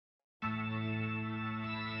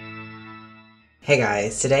Hey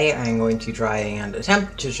guys, today I'm going to try and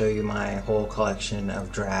attempt to show you my whole collection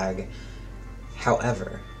of drag.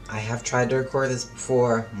 However, I have tried to record this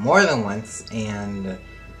before more than once, and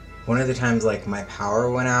one of the times like my power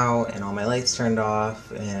went out and all my lights turned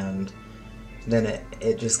off, and then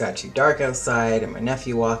it just got too dark outside and my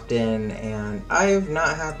nephew walked in, and I've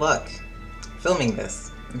not had luck filming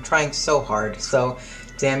this. I'm trying so hard, so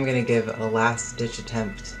today I'm going to give a last ditch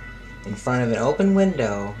attempt in front of an open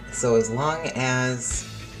window, so as long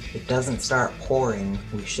as it doesn't start pouring,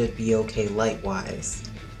 we should be okay light-wise.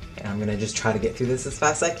 And I'm gonna just try to get through this as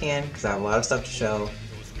fast as I can, because I have a lot of stuff to show.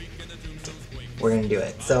 We're gonna do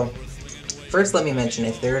it. So, first let me mention,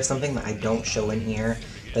 if there is something that I don't show in here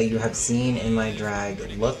that you have seen in my drag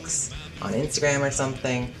looks on Instagram or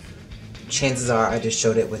something, chances are I just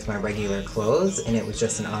showed it with my regular clothes, and it was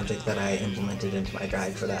just an object that I implemented into my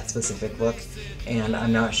drag for that specific look. And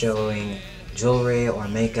I'm not showing jewelry or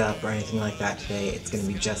makeup or anything like that today. It's going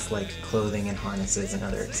to be just like clothing and harnesses and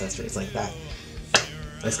other accessories like that.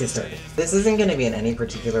 Let's get started. This isn't going to be in any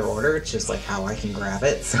particular order, it's just like how I can grab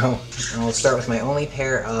it. So I'll start with my only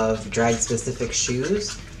pair of drag specific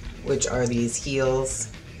shoes, which are these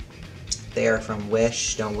heels. They are from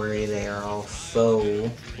Wish. Don't worry, they are all faux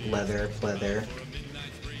leather pleather.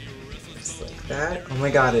 Just like that. Oh my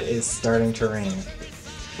god, it is starting to rain.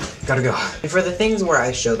 Gotta go. And for the things where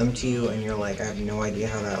I show them to you and you're like, I have no idea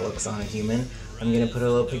how that looks on a human, I'm gonna put a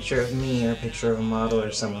little picture of me or a picture of a model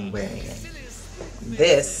or someone wearing it.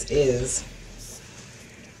 This is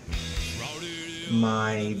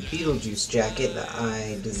my Beetlejuice jacket that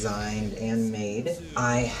I designed and made.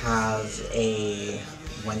 I have a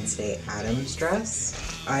Wednesday Addams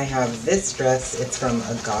dress. I have this dress, it's from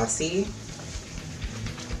Agassi.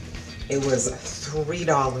 It was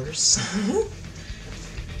 $3.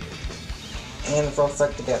 And it's all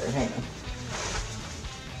stuck together, hang on.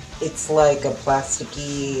 It's like a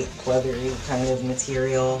plasticky, pleathery kind of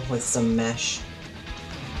material with some mesh.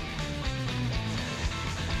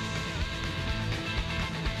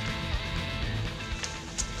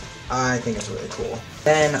 I think it's really cool.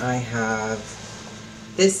 Then I have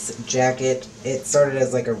this jacket. It started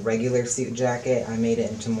as like a regular suit jacket. I made it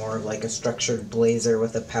into more of like a structured blazer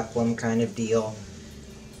with a peplum kind of deal.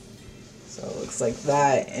 So it looks like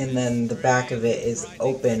that, and then the back of it is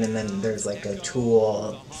open, and then there's like a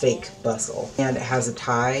tulle fake bustle. And it has a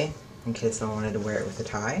tie, in case I wanted to wear it with a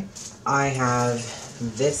tie. I have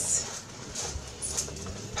this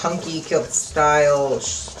punky kilt style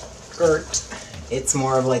skirt. It's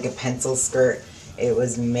more of like a pencil skirt. It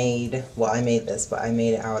was made, well, I made this, but I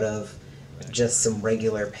made it out of just some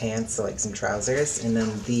regular pants, so like some trousers, and then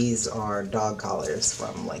these are dog collars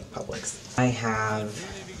from like Publix. I have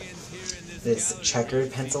this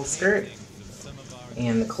checkered pencil skirt,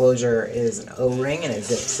 and the closure is an O-ring, and it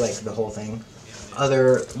zips like the whole thing.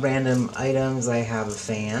 Other random items, I have a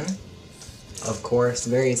fan, of course,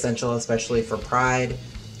 very essential, especially for Pride.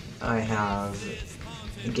 I have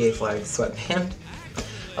a gay flag sweatband.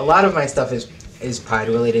 A lot of my stuff is Pride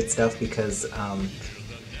related stuff because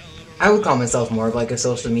I would call myself more of like a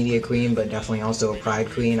social media queen, but definitely also a Pride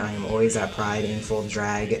queen. I am always at Pride in full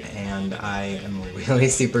drag, and I am really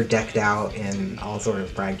super decked out in all sort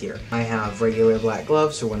of Pride gear. I have regular black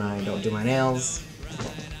gloves for when I don't do my nails.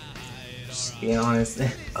 Just being honest.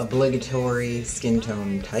 Obligatory skin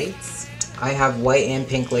tone tights. I have white and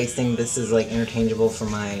pink lacing. This is like interchangeable for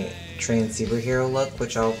my trans superhero look,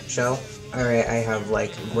 which I'll show. Alright, I have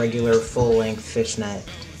like regular full-length fishnet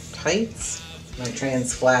tights. My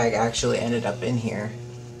trans flag actually ended up in here,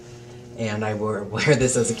 and I wear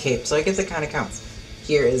this as a cape, so I guess it kind of counts.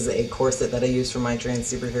 Here is a corset that I use for my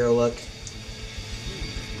trans superhero look.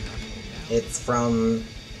 It's from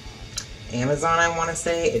Amazon, I want to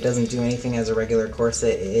say. It doesn't do anything as a regular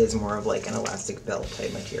corset. It is more of like an elastic belt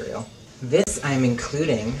type material. This I'm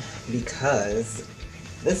including because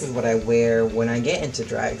this is what I wear when I get into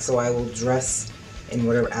drag, so I will dress in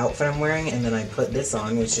whatever outfit I'm wearing, and then I put this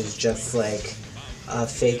on, which is just like a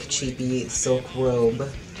fake cheapy silk robe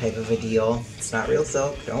type of a deal. It's not real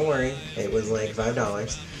silk, don't worry. It was like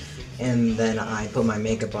 $5. And then I put my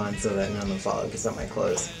makeup on so that none will fall gets on my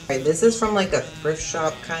clothes. Alright, this is from like a thrift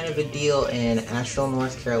shop kind of a deal in Asheville,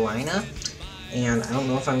 North Carolina. And I don't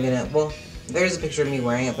know if I'm gonna, well, there's a picture of me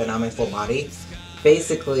wearing it, but not my full body.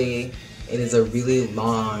 Basically, it is a really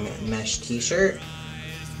long mesh t-shirt.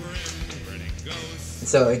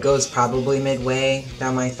 So it goes probably midway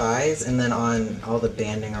down my thighs, and then on all the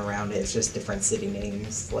banding around it, it's just different city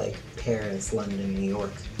names like Paris, London, New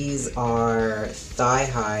York. These are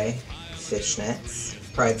thigh-high fishnets,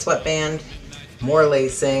 Pride sweatband, More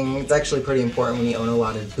lacing. It's actually pretty important when you own a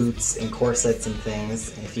lot of boots and corsets and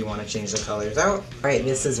things if you want to change the colors out. Alright,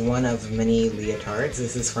 this is one of many leotards.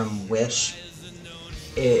 This is from Wish.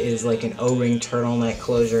 It is like an O-ring turtleneck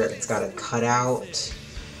closure. It's got a cutout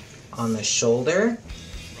on the shoulder.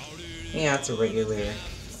 Yeah, it's a regular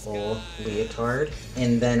old leotard.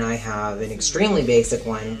 And then I have an extremely basic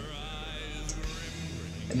one.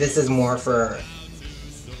 This is more for,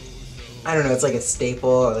 I don't know, it's like a staple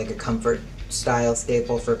or like a comfort style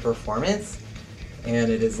staple for performance,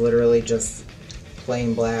 and it is literally just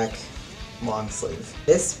plain black long sleeve.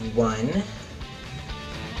 This one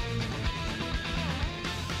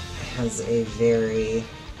has a very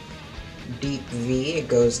deep V. It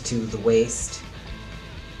goes to the waist.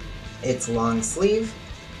 It's long sleeve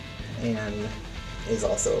and is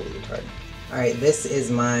also a leotard. Alright, this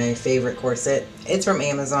is my favorite corset. It's from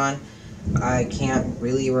Amazon. I can't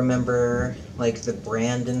really remember like the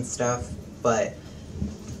brand and stuff, but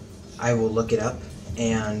I will look it up.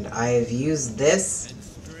 And I've used this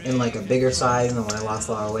in like a bigger size, and when I lost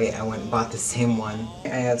a lot of weight, I went and bought the same one. I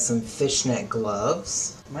have some fishnet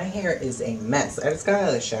gloves. My hair is a mess. I just got out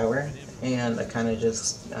of the shower, and I kind of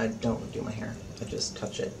just, I don't do my hair. I just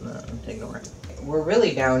touch it and ignore it. We're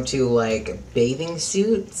really down to like bathing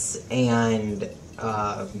suits and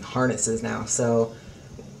harnesses now. So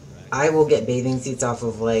I will get bathing suits off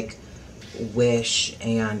of like Wish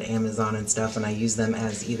and Amazon and stuff, and I use them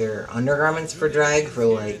as either undergarments for drag, for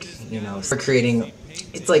like, you know, for creating,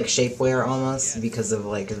 it's like shapewear almost because of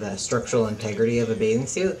like the structural integrity of a bathing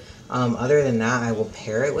suit. Other than that, I will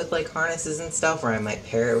pair it with like harnesses and stuff, or I might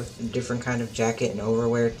pair it with a different kind of jacket and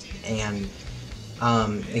overwear, and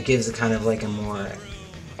it gives a kind of like a more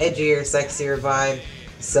edgier, sexier vibe.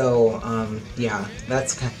 So yeah,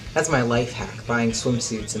 that's my life hack, buying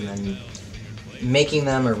swimsuits and then making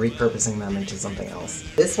them or repurposing them into something else.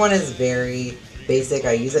 This one is very basic.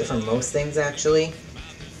 I use it for most things actually.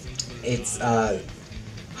 It's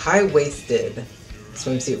high-waisted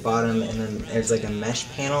swimsuit bottom, and then there's like a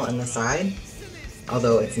mesh panel in the side,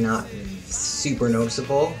 although it's not super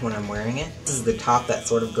noticeable when I'm wearing it. This is the top that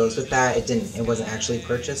sort of goes with that. It wasn't actually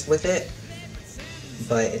purchased with it,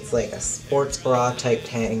 but it's like a sports bra type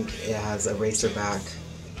tank. It has a racer back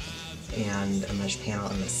and a mesh panel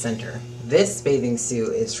in the center. This bathing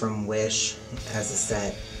suit is from Wish as a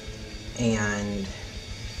set, and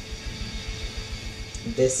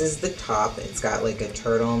this is the top. It's got like a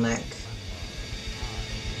turtleneck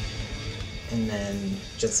and then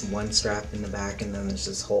just one strap in the back, and then there's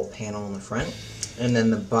this whole panel in the front. And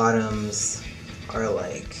then the bottoms are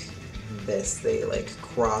like this. They like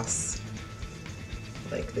cross,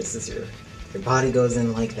 like this is your body goes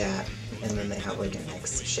in like that, and then they have like an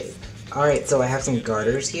X shape. Alright, so I have some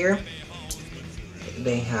garters here.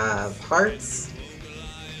 They have hearts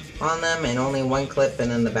on them and only one clip,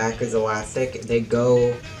 and then the back is elastic. They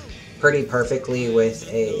go pretty perfectly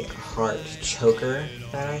with a heart choker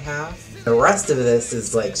that I have. The rest of this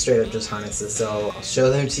is like straight up just harnesses, so I'll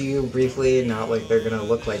show them to you briefly, not like they're gonna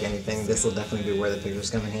look like anything. This will definitely be where the pictures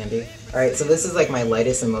come in handy. Alright, so this is like my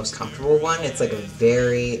lightest and most comfortable one. It's like a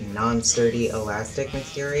very non-sturdy elastic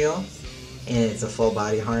material, and it's a full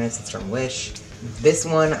body harness. It's from Wish. This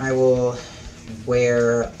one I will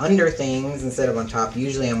wear under things instead of on top.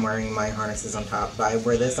 Usually I'm wearing my harnesses on top, but I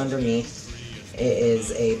wear this underneath. It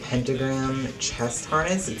is a pentagram chest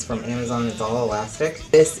harness. It's from Amazon. It's all elastic.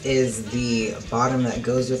 This is the bottom that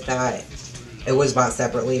goes with that. It was bought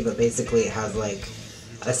separately, but basically it has like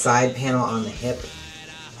a side panel on the hip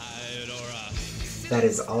that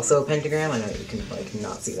is also a pentagram. I know you can like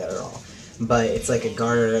not see that at all, but it's like a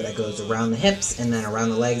garter that goes around the hips and then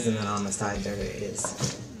around the legs, and then on the side there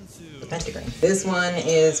is the pentagram. This one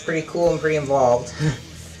is pretty cool and pretty involved.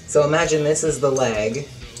 So imagine this is the leg.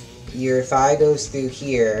 Your thigh goes through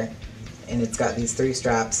here, and it's got these 3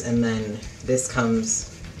 straps, and then this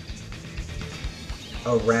comes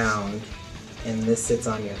around, and this sits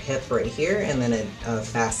on your hip right here, and then it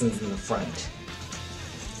fastens in the front.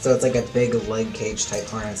 So it's like a big leg cage type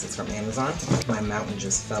harness. It's from Amazon. My mountain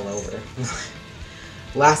just fell over.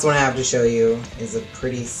 Last one I have to show you is a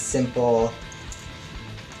pretty simple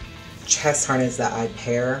chest harness that I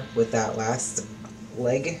pair with that last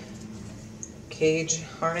leg cage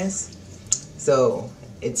harness. So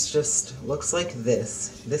it's just looks like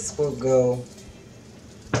this. This will go,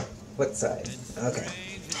 what side? Okay.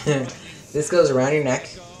 This goes around your neck,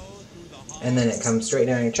 and then it comes straight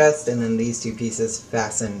down your chest, and then these 2 pieces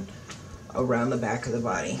fasten around the back of the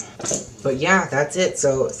body. But yeah, that's it.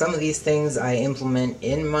 So some of these things I implement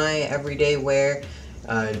in my everyday wear,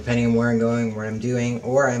 depending on where I'm going, what I'm doing,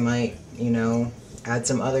 or I might, you know, add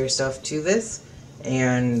some other stuff to this.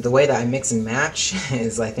 And the way that I mix and match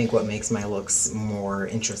is, I think, what makes my looks more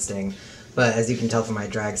interesting. But as you can tell from my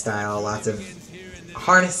drag style, lots of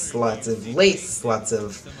harness, lots of lace, lots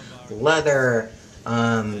of leather,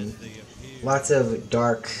 lots of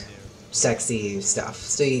dark, sexy stuff.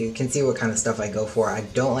 So you can see what kind of stuff I go for. I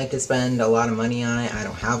don't like to spend a lot of money on it. I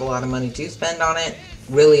don't have a lot of money to spend on it.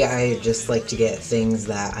 Really, I just like to get things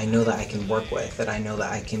that I know that I can work with, that I know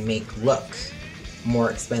that I can make look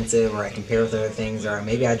more expensive, or I can pair with other things, or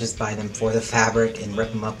maybe I just buy them for the fabric and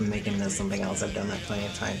rip them up and make them into something else. I've done that plenty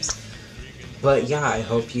of times. But yeah, I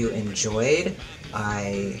hope you enjoyed.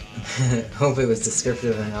 I hope it was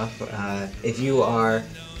descriptive enough. If you are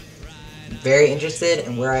very interested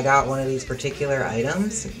in where I got one of these particular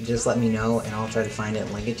items, just let me know and I'll try to find it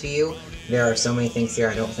and link it to you. There are so many things here,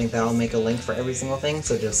 I don't think that I'll make a link for every single thing,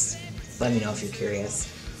 so just let me know if you're curious.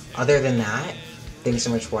 Other than that, thanks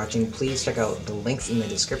so much for watching. Please check out the links in the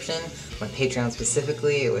description. My Patreon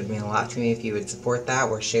specifically, it would mean a lot to me if you would support that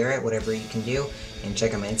or share it, whatever you can do. And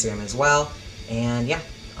check out my Instagram as well. And yeah,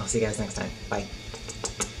 I'll see you guys next time. Bye.